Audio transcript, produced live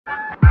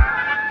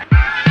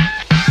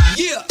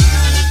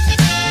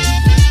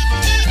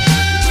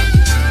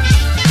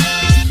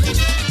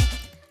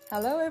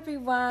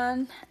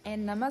everyone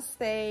and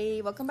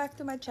namaste. Welcome back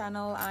to my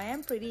channel. I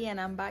am Pretty and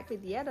I'm back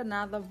with yet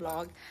another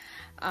vlog.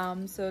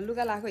 So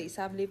luga lako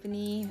hisabले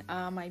पनि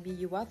maybe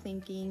you are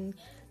thinking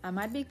I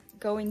might be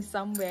going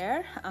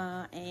somewhere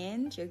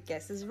and your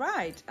guess is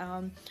right.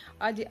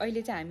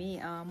 अहिले चाहिँ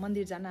हामी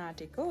मन्दिर जान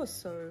आँटेको.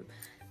 So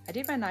I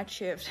did my night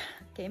shift,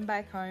 came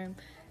back home,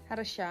 had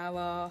a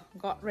shower,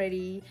 got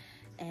ready,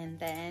 and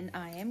then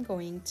I am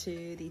going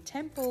to the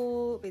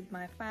temple with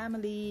my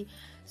family.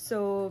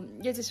 So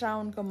it's a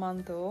Shrawan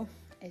month,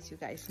 as you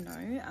guys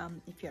know,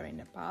 if you're in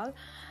Nepal,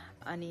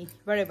 ani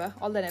wherever,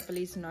 all the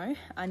Nepalese know.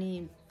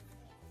 Ani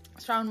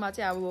Shrawan ma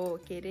चाहिँ अब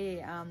के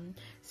रे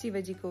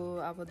शिवजी को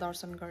अब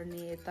दर्शन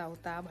गर्ने यता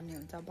उता भन्ने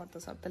हुन्छ, व्रत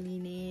सप्त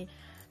लिने,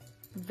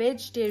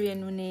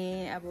 vegetarian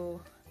हुने.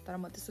 अब तर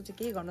म त्यस्तो चाहिँ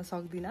केही गर्न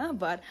सक्दिनँ,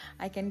 but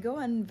I can go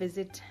and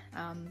visit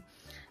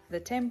the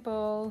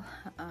temple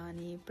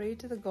and pray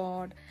to the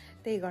God.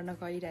 त्यही गर्न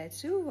गइरहेको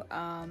छु.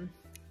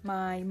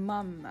 My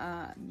mom,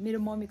 मेरो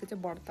मम्मीको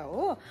चाहिँ व्रत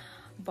हो,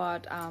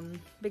 but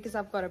because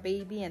I've got a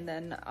baby and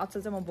then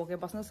अचल चाहिँ म भोकै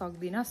बस्न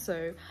सक्दिनँ,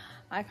 so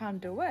I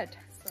can't do it.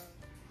 So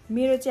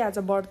मेरो चाहिँ आज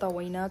व्रत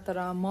होइन,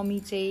 तर मम्मी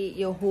चाहिँ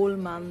यो whole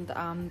month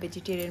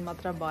vegetarian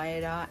मात्र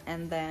भएर,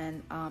 and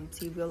then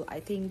she will I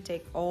think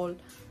take all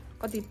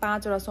कति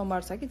 5 वटा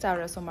सोमबार छ कि 4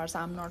 वटा सोमबार छ,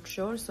 I'm not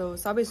sure. So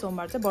सबै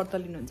सोमबार चाहिँ व्रत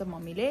लिनुहुन्छ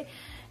मम्मीले.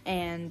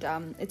 And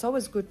it's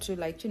always good to,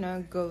 like, you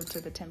know, go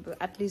to the temple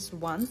at least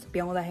once.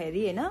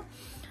 भ्याउँदाखेरि हैन,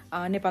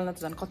 नेपालमा त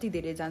झन् कति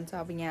धेरै जान्छ.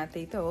 अब यहाँ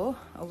त्यही त हो,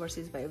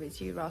 ओभरसिज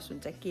भएपछि रस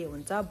हुन्छ के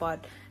हुन्छ. But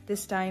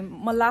this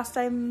time, last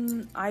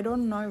time I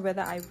don't know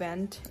whether I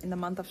went in the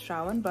month of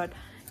Shrawan, but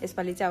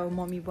यसपालि चाहिँ अब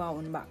मम्मी बुवा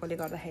हुनु भएकोले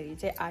गर्दाखेरि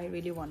चाहिँ I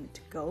really want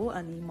to go.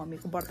 अनि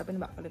मम्मीको व्रत पनि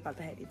भएकोले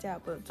गर्दाखेरि चाहिँ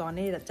अब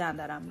झनै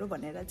जाँदा राम्रो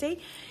भनेर चाहिँ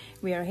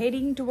we are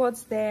heading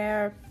towards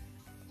there.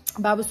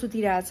 बाबु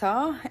सुतिरहेछ,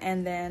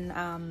 and then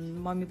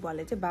मम्मी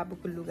बुवाले चाहिँ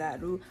बाबुको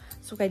लुगाहरू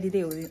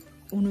सुकाइदिँदै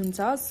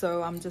हुनुहुन्छ.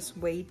 So I'm just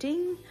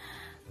waiting.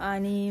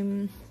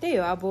 अनि त्यही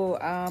हो, अब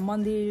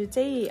मन्दिर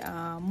चाहिँ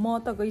म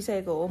त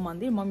गइसकेको हो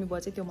मन्दिर, मम्मी बुवा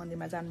चाहिँ त्यो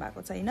मन्दिरमा जानु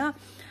भएको छैन.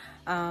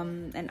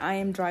 And I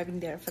am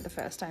driving there for the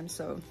first time,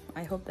 so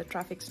I hope the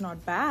traffic's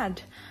not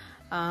bad.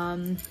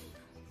 And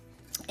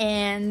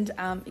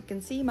you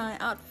can see my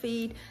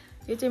outfit.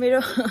 यो चाहिँ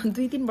मेरो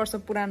 2-3 वर्ष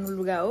पुरानो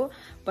लुगा हो,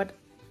 but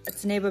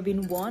it's never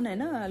been worn,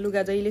 हैन.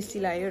 लुगा जहिले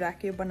सिलायो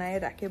राख्यो बनायो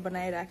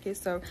राख्यो.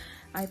 So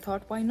I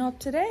thought, why not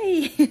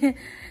today?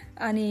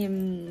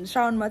 अनि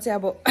श्रावणमा चाहिँ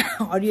अब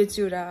हरियो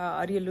चुरा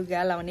हरियो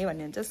लुगा लाउने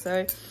भन्ने हुन्छ.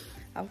 So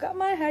I've got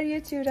my हरियो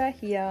चुरा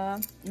here,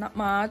 not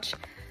much.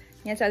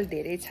 यहाँ चाहिँ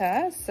धेरै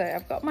छ. So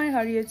I've got my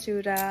हरियो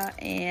चुरा,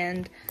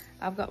 and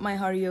I've got my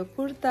हरियो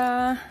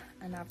kurta,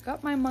 and I've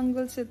got my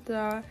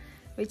mangalsutra,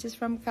 which is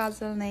from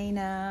Kajal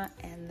Naina,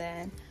 and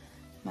then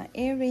my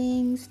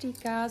earrings,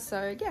 tika.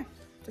 So yeah,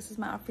 this is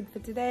my outfit for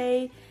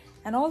today.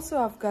 And also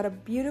I've got a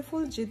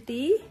beautiful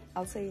juti.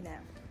 I'll show you now.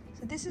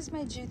 So this is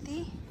my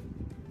juti.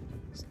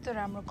 The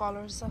ramro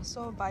colors are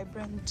so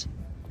vibrant.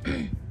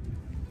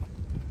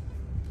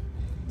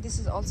 This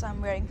is also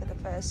I'm wearing for the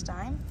first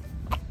time.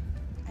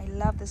 I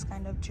love this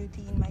kind of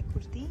juti in my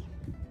kurti.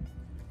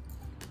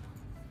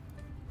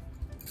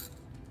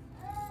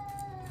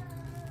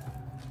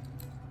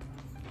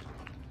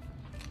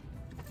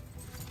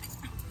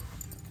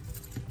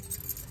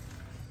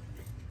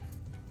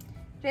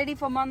 Ready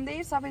for Monday,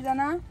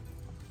 sabajana?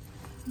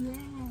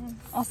 Yes.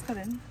 Oscar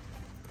in.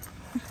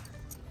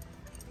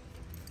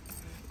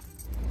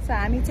 So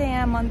हामी चाहिँ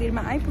यहाँ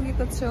मन्दिरमा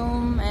आइपुगेको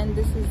छौं, and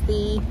this is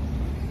the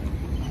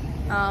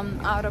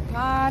outer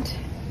part.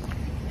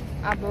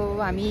 अब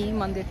हामी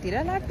मन्दिरतिर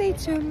लाग्दै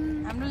छौं.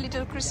 हाम्रो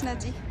लिटल कृष्ण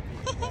जी.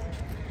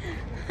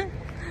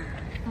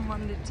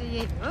 मन्दिर चाहिँ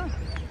यही हो.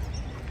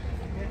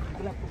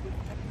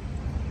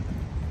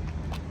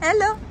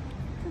 Hello.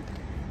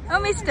 Oh,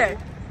 mister.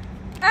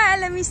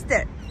 Hello,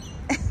 mister.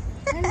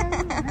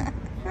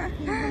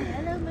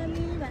 Hello,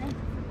 mommy.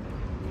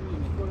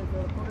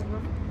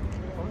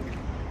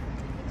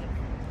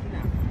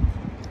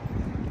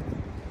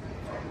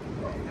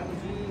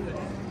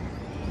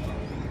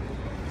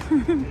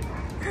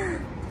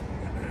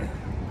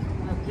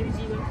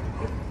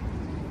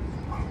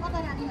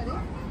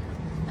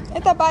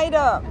 यता बाहिर ल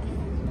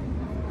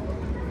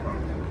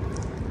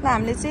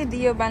हामीले चाहिँ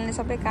दियो बाल्ने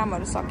सबै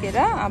कामहरु सकेर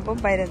अब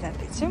बाहिर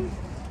जाँदै छौं.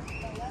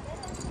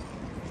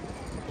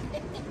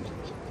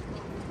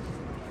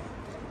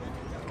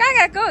 कहाँ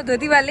गएको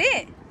धोतीवाले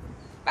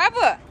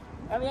बाबु?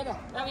 अब यता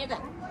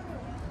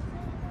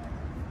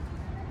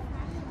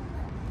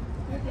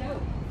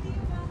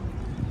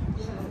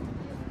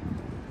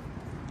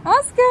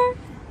Oscar,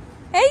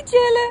 hey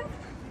Jella.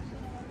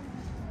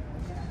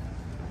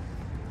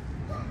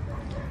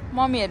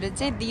 मम्मीहरु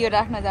चाहिँ दियो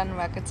राख्न जानु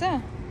भएको छ.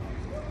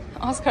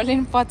 अस्करले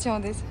नि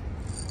पछ्याउँदै छ.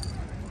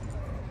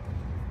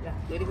 ल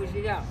धेरै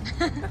खुसी जा.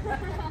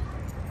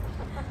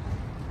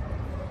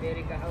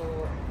 फेरि का हो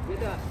यो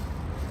त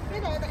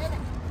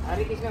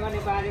हरे कृष्ण भन्ने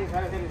बारे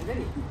सरसरी हुन्छ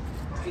नि.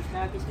 कृष्ण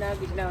कृष्ण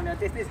कृष्ण भने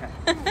त्यस्तै छ.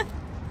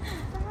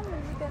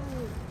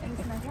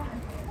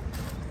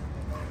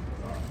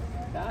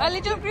 A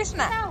little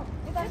Krishna.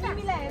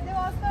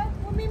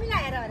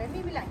 मिमीलाई हेर अरे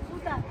मिमीलाई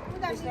उता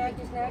उता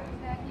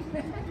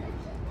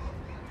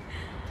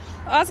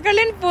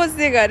अस्करले नि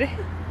पोज्दै गरे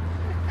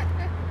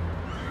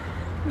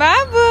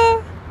बाबु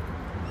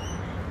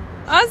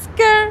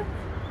अस्कर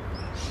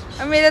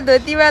मेरो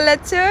धोतीवाला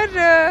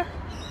छोरो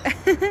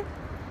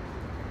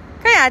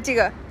कहाँ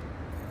हाँचेको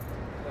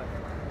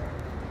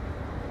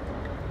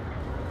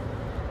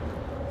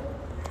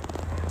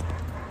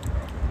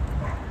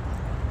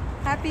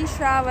Happy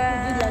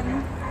Shrawan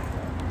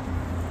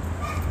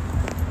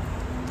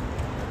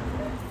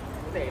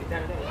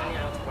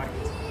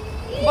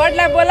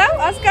बर्डलाई बोलाऊ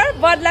अस्कर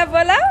बर्डलाई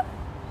बोलाऊ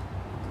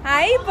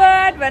हाई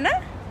बर्ड भन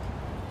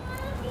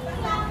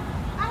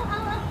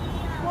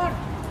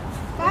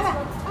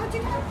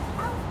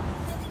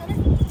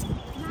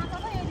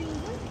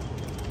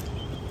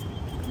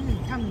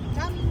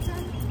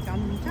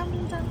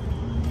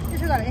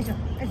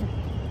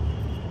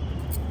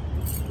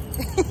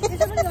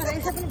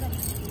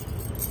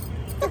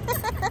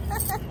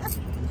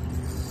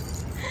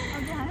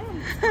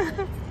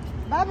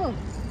बाबु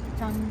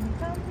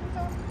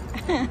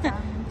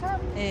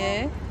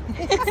ए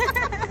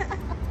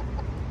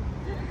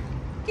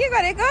के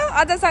गरेको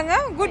अझसँग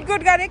गुड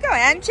गुड गरेको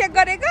ह्यान्डसेक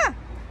गरेको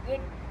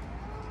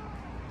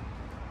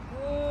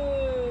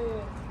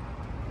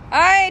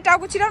ऐ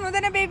टाउको छिराउनु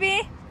हुँदैन बेबी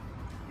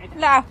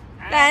ल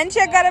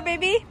ह्यान्डसेक गर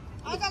बेबी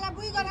अझलाई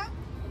बुई गर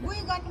बुई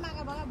गर्न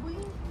मागे भला बुई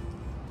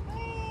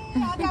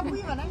अझ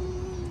बुई भन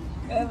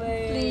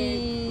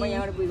म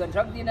यहाँबाट बुई गर्न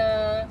सक्दिनँ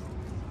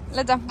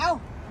ल जाऊ आऊ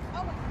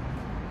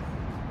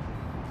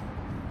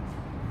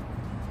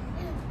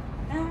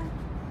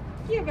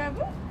के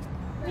बाबु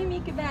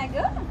मिमीको ब्याग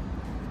हो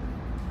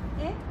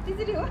ए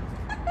त्यसरी हो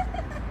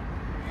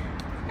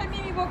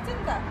मिमी बोक्छ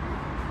नि त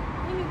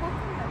मिमी बोक्छ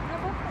नि त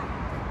नबोक्छ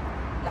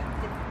ल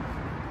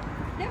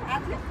ल्याऊ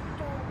हातले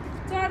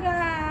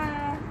चरा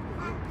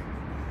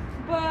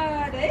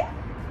बर्ड है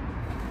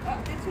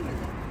त्यसो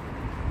हुन्छ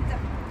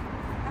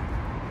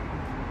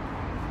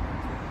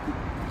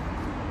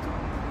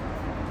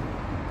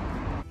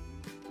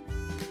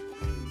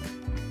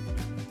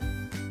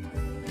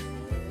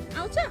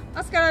आउँछ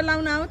अस्कर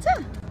लाउन आउँछ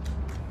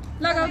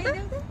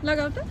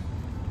लगाऊ त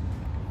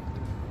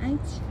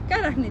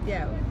कहाँ राख्ने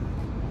त्यहाँ हो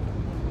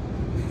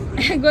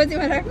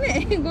गोजीमा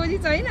राख्ने गोजी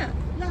छैन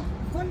ल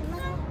फोन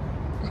लगाऊ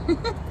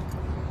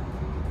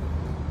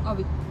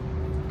अबि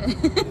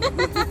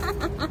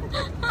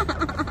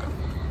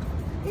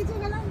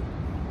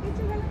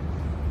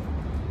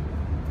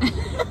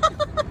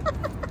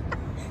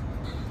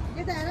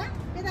यता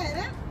हेर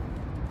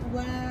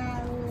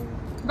वाउ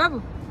बाबु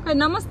खै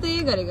नमस्ते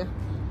गरेको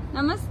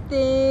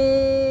नमस्ते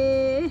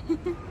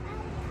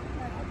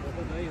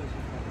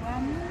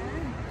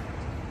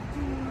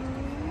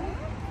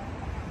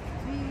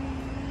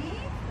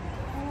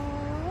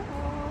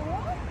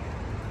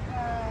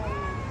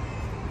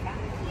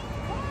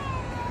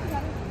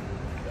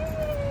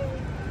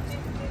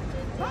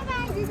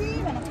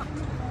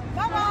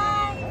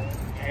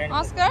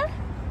अस्कर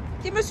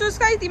तिम्रो सुज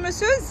खै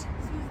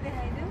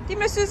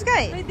तिम्रो सुज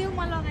खै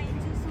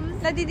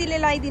ल दिदीले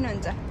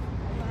लगाइदिनुहुन्छ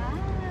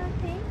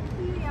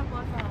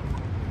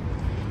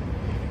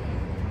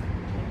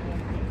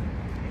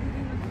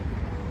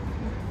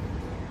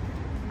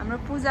हाम्रो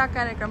पूजा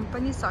कार्यक्रम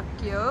पनि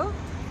सकियो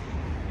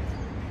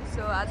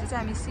सो आज चाहिँ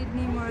हामी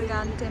सिडनी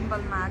मुरुगान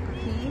टेम्पलमा आएको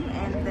थियौँ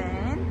and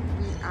then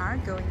we are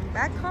going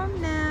back home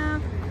now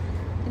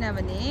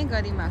किनभने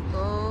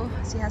गरिमाको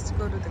she has to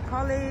go to the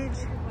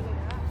college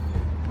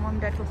momo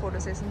ड्याडको photo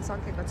session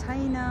सकेको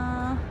छैन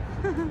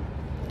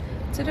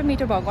छिटो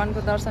मिठो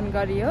भगवानको दर्शन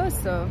गरियो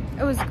सो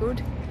इट वाज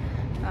गुड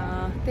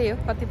त्यही हो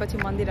कति पछि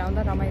मन्दिर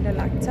आउँदा रमाइलो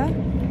लाग्छ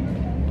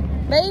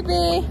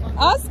बेबी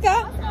अस्का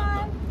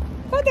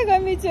कता गयो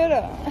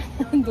मिचोरो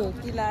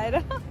धोती लाएर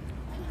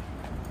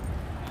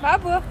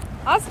बाबु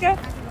अस्का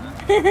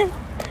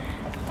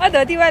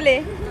धोतीवाले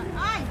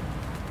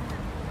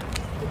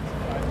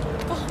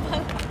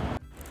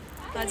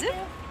हजुर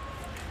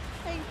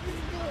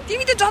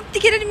तिमी त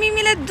जतिखेर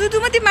मिमीलाई दुधु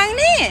मात्रै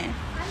माग्ने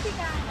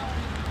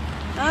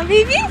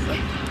बेबी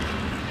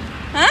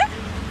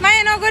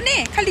माया नगर्ने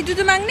खालि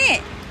दुधु माग्ने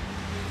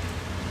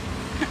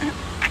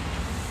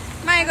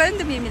माया गर नि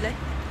त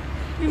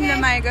मिमीलाई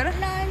माया गर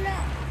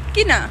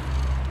किन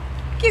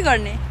के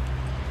गर्ने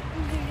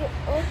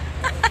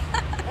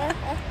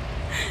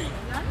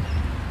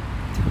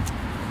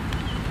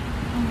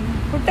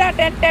खुट्टा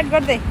ट्याट ट्याट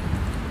गर्दै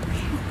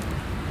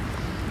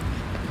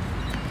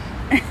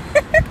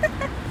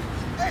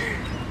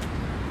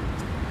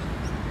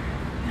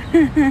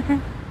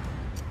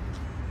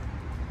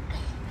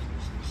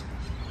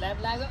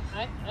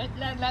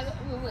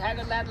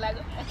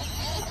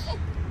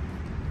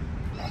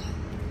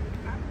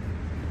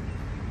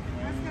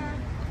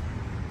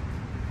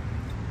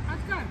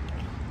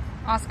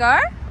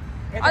अस्कर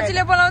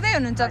अझैले बोलाउँदै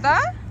हुनुहुन्छ त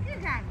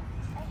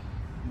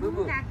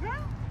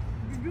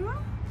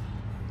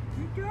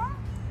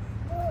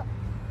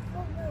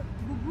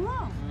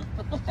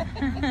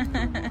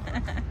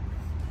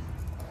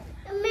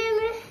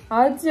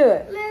हजुर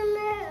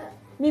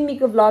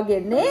मिमीको भ्लग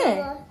हेर्ने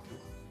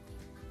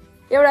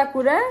एउटा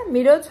कुरा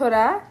मेरो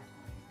छोरा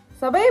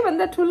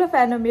सबैभन्दा ठुलो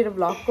फ्यान हो मेरो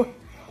भ्लगको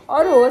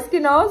अरु होस् कि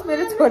नहोस्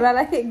मेरो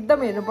छोरालाई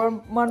एकदम हेर्नु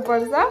मन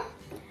पर्छ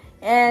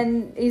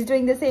and he's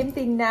doing the same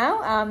thing now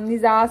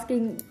he's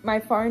asking my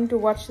phone to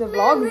watch the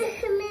vlogs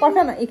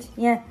पर्खन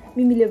यहाँ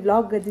मिमीले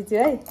भ्लग गर्दैछु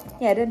है यहाँ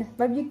हेर न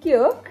बाबु के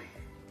हो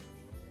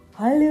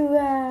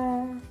हलुवा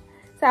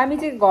सो हामी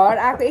चाहिँ घर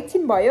आएको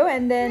एकछिन भयो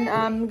एन्ड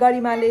देन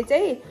गरिमाले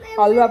चाहिँ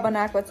हलुवा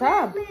बनाएको छ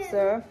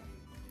सो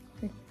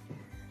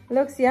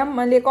लक्ष्यम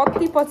मैले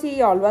कति पछि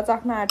हलुवा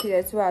चाख्न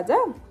आँटिरहेको छु आज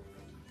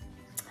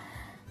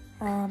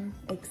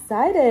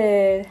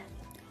एक्साइटेड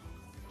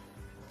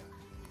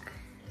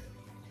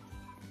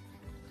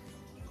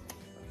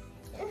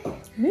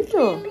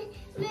मिठो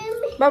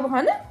बाबु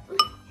खाने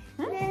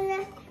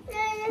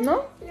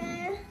No?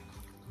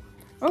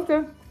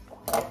 Okay.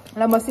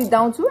 Let me sit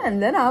down too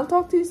and then I'll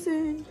talk to you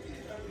soon.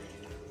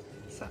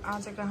 So,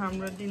 आजको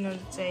हाम्रो डिनर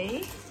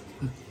चाहिँ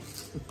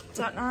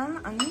चना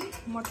अनि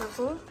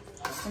मटरको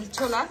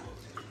छोला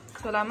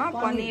छोलामा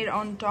पनिर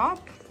अन टप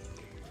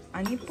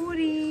अनि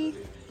पुरी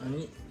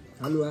अनि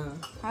हलुवा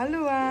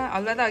हलुवा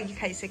हलुवा त अघि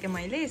खाइसके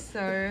मैले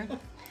सर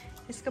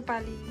यसको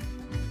पाली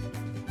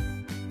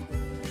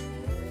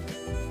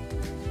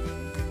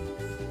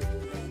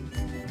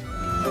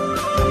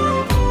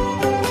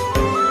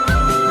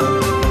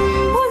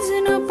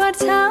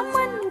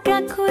मनका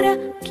कुरा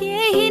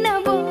केही